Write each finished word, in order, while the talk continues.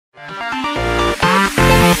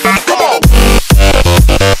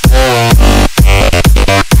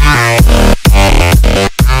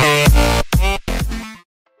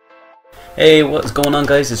Hey, what's going on,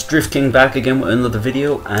 guys? It's Drift King back again with another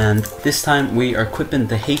video, and this time we are equipping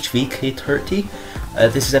the HVK-30.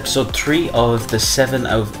 This is episode 3 of the 7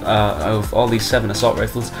 out of all these 7 assault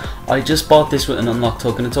rifles. I just bought this with an unlocked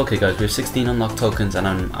token. It's okay, guys, we have 16 unlocked tokens and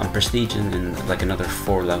I'm prestiging in like another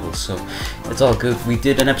 4 levels, so it's all good. We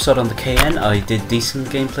did an episode on the KN. I did decent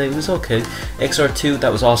gameplay, it was okay. XR2,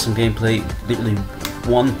 that was awesome gameplay. Literally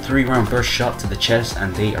one 3-round burst shot to the chest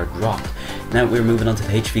and they are dropped. Now we're moving on to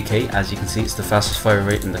the HVK. As you can see, it's the fastest fire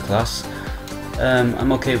rate in the class.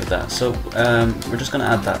 I'm okay with that. So we're just gonna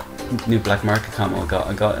add that new black market camo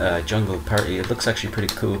I got jungle party. It looks actually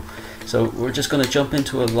pretty cool. So we're just gonna jump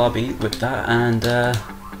into a lobby with that, and I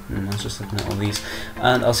was just looking at all these,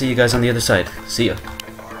 and I'll see you guys on the other side. See ya.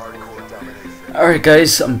 Alright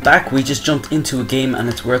guys, I'm back. We just jumped into a game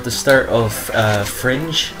and we're at the start of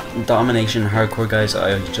Fringe Domination Hardcore, guys.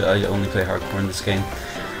 I only play hardcore in this game,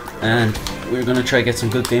 and we're gonna try to get some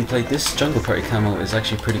good gameplay. This jungle party camo is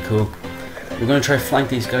actually pretty cool. We're gonna try to flank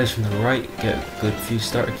these guys from the right, get a good few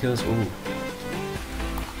starter kills. Ooh.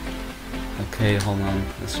 Okay, hold on.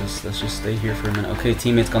 Let's just stay here for a minute. Okay,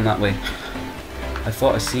 teammates gone that way. I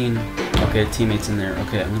thought I seen. Okay, teammates in there.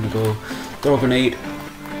 Okay, I'm gonna go throw a grenade.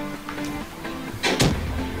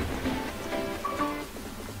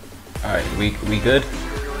 Alright, we good?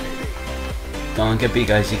 Go on, get B,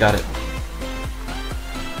 guys, you got it.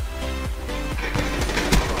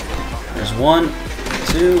 There's 1,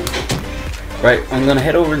 2. Right, I'm gonna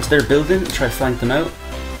head over into their building, try to flank them out.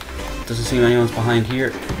 Doesn't seem anyone's behind here.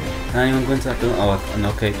 Can anyone go into that building?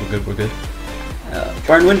 Oh, okay, we're good.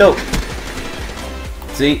 Burn window!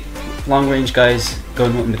 See, long range guys,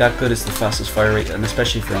 going with me that good is the fastest fire rate, and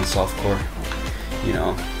especially if you're on softcore. You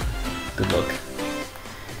know, good luck.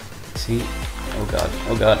 See? Oh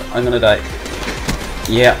god, I'm gonna die.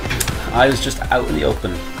 Yeah, I was just out in the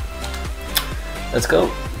open. Let's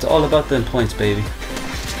go. It's all about the points, baby.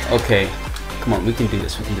 Okay, come on, we can do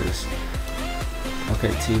this, Okay,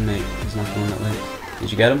 teammate is not going that way.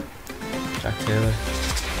 Did you get him? Jack Taylor.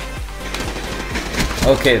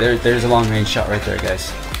 Okay, there's a long range shot right there,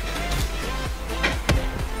 guys.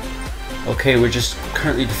 Okay, we're just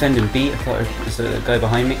currently defending B. I thought, is there a guy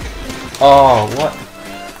behind me? Oh, what?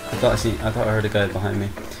 I thought I heard a guy behind me.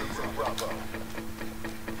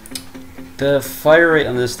 The fire rate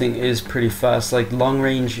on this thing is pretty fast. Like long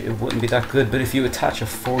range, it wouldn't be that good, but if you attach a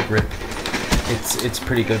foregrip, it's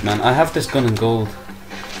pretty good, man. I have this gun in gold,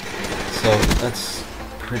 so that's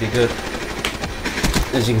pretty good.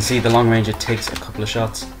 As you can see, the long range, it takes a couple of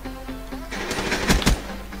shots,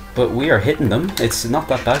 but we are hitting them. It's not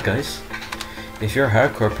that bad, guys. If you're a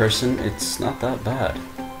hardcore person, it's not that bad.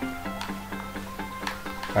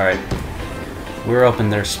 Alright, we're up in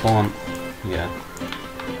their spawn. Yeah.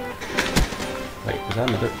 Wait, was that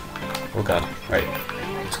another? Oh god. Right,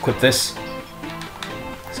 let's equip this.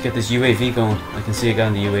 Let's get this UAV going. I can see a guy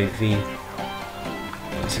in the UAV.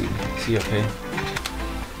 See, okay.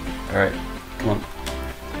 Alright, come on.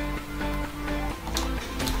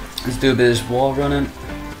 Let's do a bit of this wall running.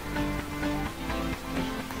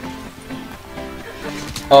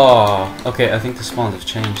 Oh, okay, I think the spawns have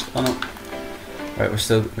changed. Oh no. Right, we're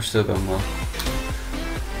still going well.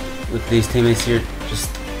 With these teammates here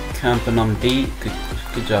just camping on B.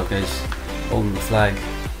 Good job, guys. Holding the flag.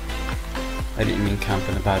 I didn't mean camp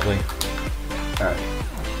in a bad way. Alright.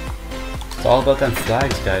 It's all about them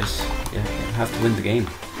flags, guys. Yeah, you have to win the game.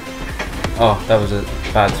 Oh, that was a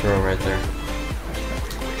bad throw right there.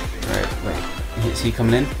 Alright, wait. Is he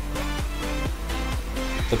coming in?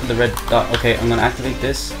 Look at the red dot. Okay, I'm gonna activate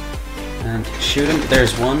this and shoot him.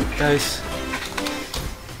 There's one, guys.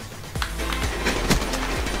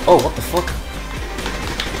 Oh, what the fuck?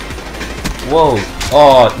 Whoa.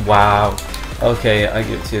 Oh, wow. Okay, I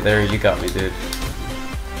give it to you there. You got me, dude.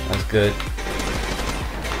 That's good.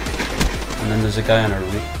 And then there's a guy on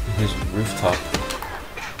his rooftop.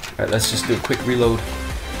 Alright, let's just do a quick reload.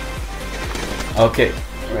 Okay.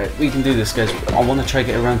 Alright, we can do this, guys. I want to try to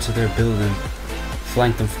get around to their building.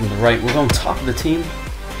 Flank them from the right. We're on top of the team.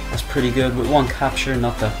 That's pretty good. With 1 capture,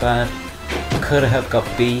 not that bad. Could have got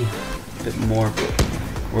B a bit more, but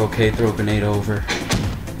we're okay. Throw a grenade over.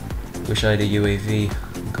 Wish I had a UAV.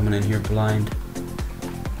 I'm coming in here blind.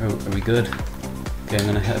 Are we good? Okay, I'm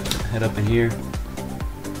gonna head up in here.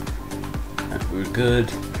 We're good.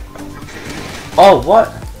 Oh,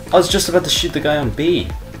 what? I was just about to shoot the guy on B.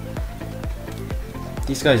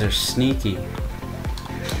 These guys are sneaky.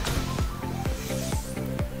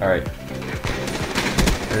 Alright.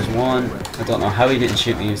 There's one. I don't know how he didn't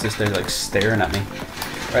shoot me. He was just there like staring at me.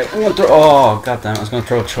 Right, I'm gonna throw. Oh, goddamn! I was gonna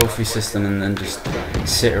throw a trophy system and then just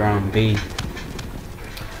sit around B.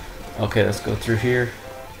 Okay, let's go through here.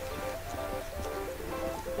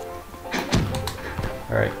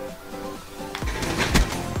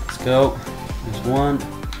 go. There's one.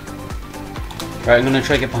 Right, I'm gonna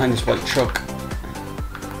try to get behind this white truck.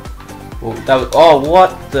 Oh, that was, oh,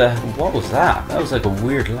 what was that? That was like a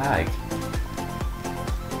weird lag.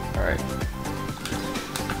 Alright.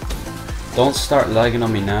 Don't start lagging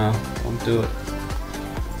on me now. Don't do it.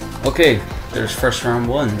 Okay, there's first round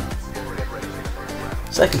one.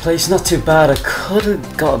 Second place, not too bad. I could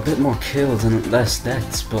have got a bit more kills and less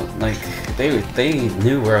deaths, but like they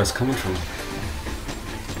knew where I was coming from.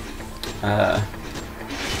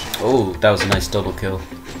 Oh, that was a nice double kill.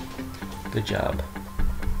 Good job.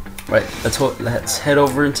 Right, let's head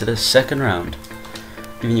over into the second round.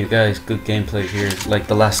 Giving you guys good gameplay here. Like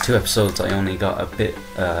the last two episodes, I only got a bit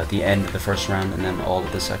the end of the first round and then all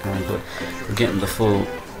of the second round, but we're getting the full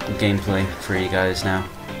gameplay for you guys now.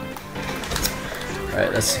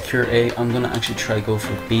 Alright, let's secure A. I'm gonna actually try go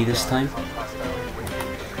for B this time.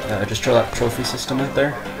 Just throw that trophy system out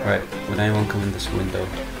there. Alright, would anyone come in this window?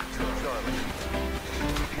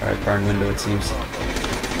 Alright, barn window it seems.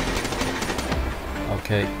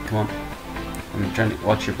 Okay, come on. I'm trying to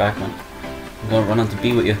watch your back, man. I'm gonna run onto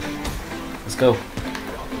B with you. Let's go.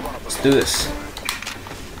 Let's do this.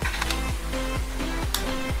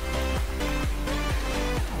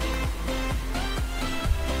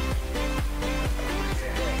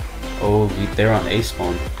 Oh, they're on A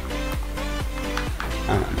spawn.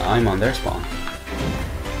 And I'm on their spawn.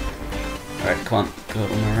 Alright, come on. Go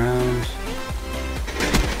around.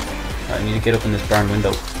 Right, I need to get up in this barn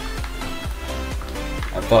window.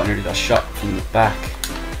 I thought I nearly got shot from the back.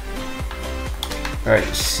 Alright,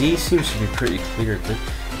 C seems to be pretty clear.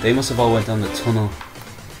 They must have all went down the tunnel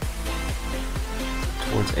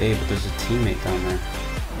towards A, but there's a teammate down there.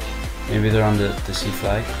 Maybe they're on the C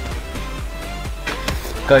flag.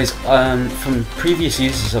 Guys, from previous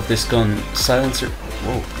uses of this gun, silencer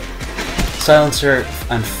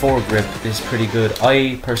and foregrip is pretty good.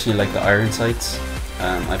 I personally like the iron sights.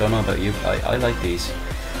 I don't know about you, I like these.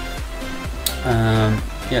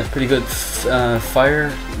 Yeah, it's pretty good.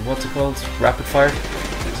 Fire, what's it called? Rapid fire,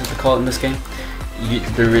 is what they call it in this game.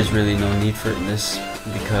 There is really no need for it in this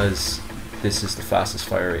because this is the fastest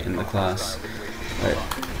fire rate in the class. Right,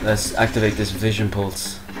 let's activate this vision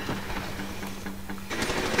pulse.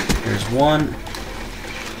 There's one.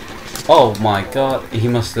 Oh my god, he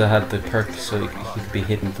must have had the perk so he could be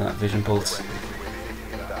hidden from that vision pulse.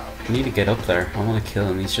 I need to get up there. I want to kill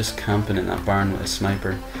him. He's just camping in that barn with a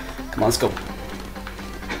sniper. Come on, let's go.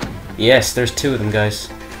 Yes, there's two of them, guys.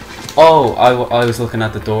 Oh, I was looking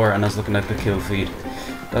at the door and I was looking at the kill feed.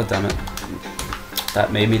 God damn it.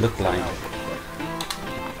 That made me look blind.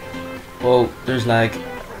 Whoa, there's lag.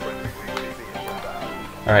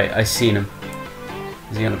 Alright, I seen him.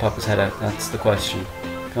 Is he gonna pop his head out? That's the question.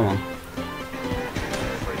 Come on.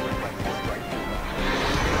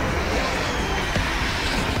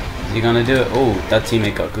 Is he gonna do it? Oh, that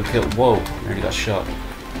teammate got a good kill. Whoa, nearly got shot.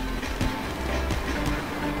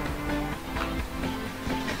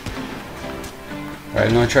 Alright,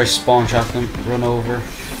 I'm gonna try spawn trap them. Run over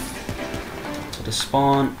to the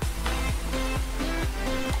spawn.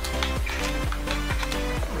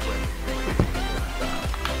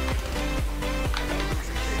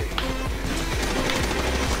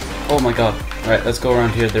 Oh my god. Alright, let's go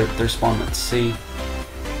around here. They're spawned at C.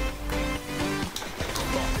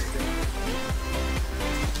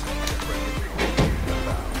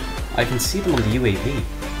 I can see them on the UAV.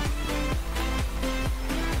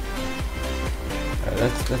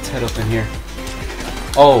 Alright, let's head up in here.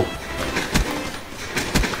 Oh!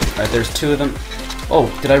 Alright, there's two of them. Oh,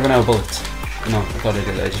 did I run out of bullets? No, I thought I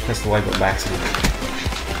did. I just pressed the Y button by accident.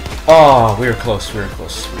 Oh, we were close, we were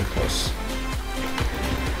close, we were close.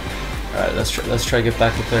 Alright, let's try to get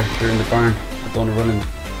back up there. They're in the barn. I don't want to run in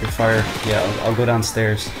your fire. Yeah, I'll go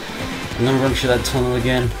downstairs. I'm gonna run through that tunnel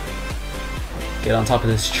again. Get on top of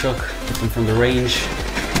this truck. Hit them from the range.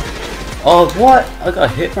 Oh, what? I got a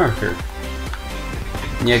hit marker.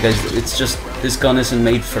 Yeah, guys, it's just this gun isn't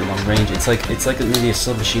made for long range. It's like maybe a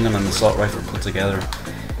submachine gun and an assault rifle put together.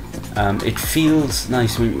 It feels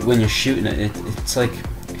nice when you're shooting it. It's like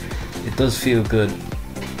it does feel good.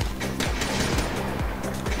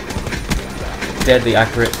 Deadly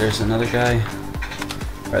accurate. There's another guy.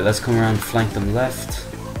 Alright, let's come around, flank them left.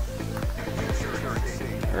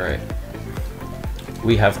 Alright.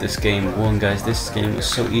 We have this game won, guys. This game is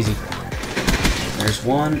so easy. There's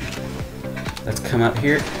one. Let's come out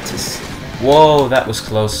here. Whoa, that was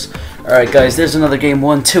close. Alright, guys, there's another game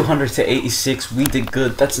won. 200 to 86. We did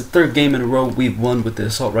good. That's the third game in a row we've won with the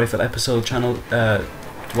Assault Rifle episode channel. Well,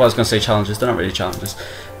 I was going to say challenges. They're not really challenges.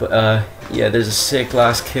 But, yeah, there's a sick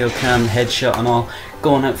last kill cam, headshot and all.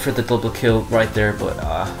 Going out for the double kill right there. But,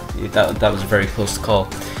 that was a very close call.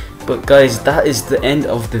 But guys, that is the end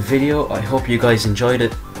of the video. I hope you guys enjoyed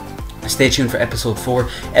it. Stay tuned for episode 4.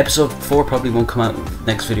 Episode 4 probably won't come out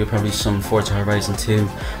next video, probably some Forza Horizon 2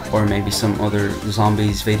 or maybe some other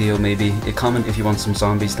zombies video. Maybe comment if you want some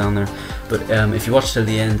zombies down there. But if you watched till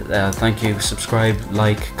the end, thank you. Subscribe,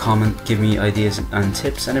 like, comment, give me ideas and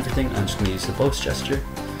tips and everything. I'm just going to use the post gesture.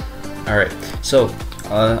 Alright, so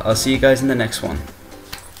I'll see you guys in the next one.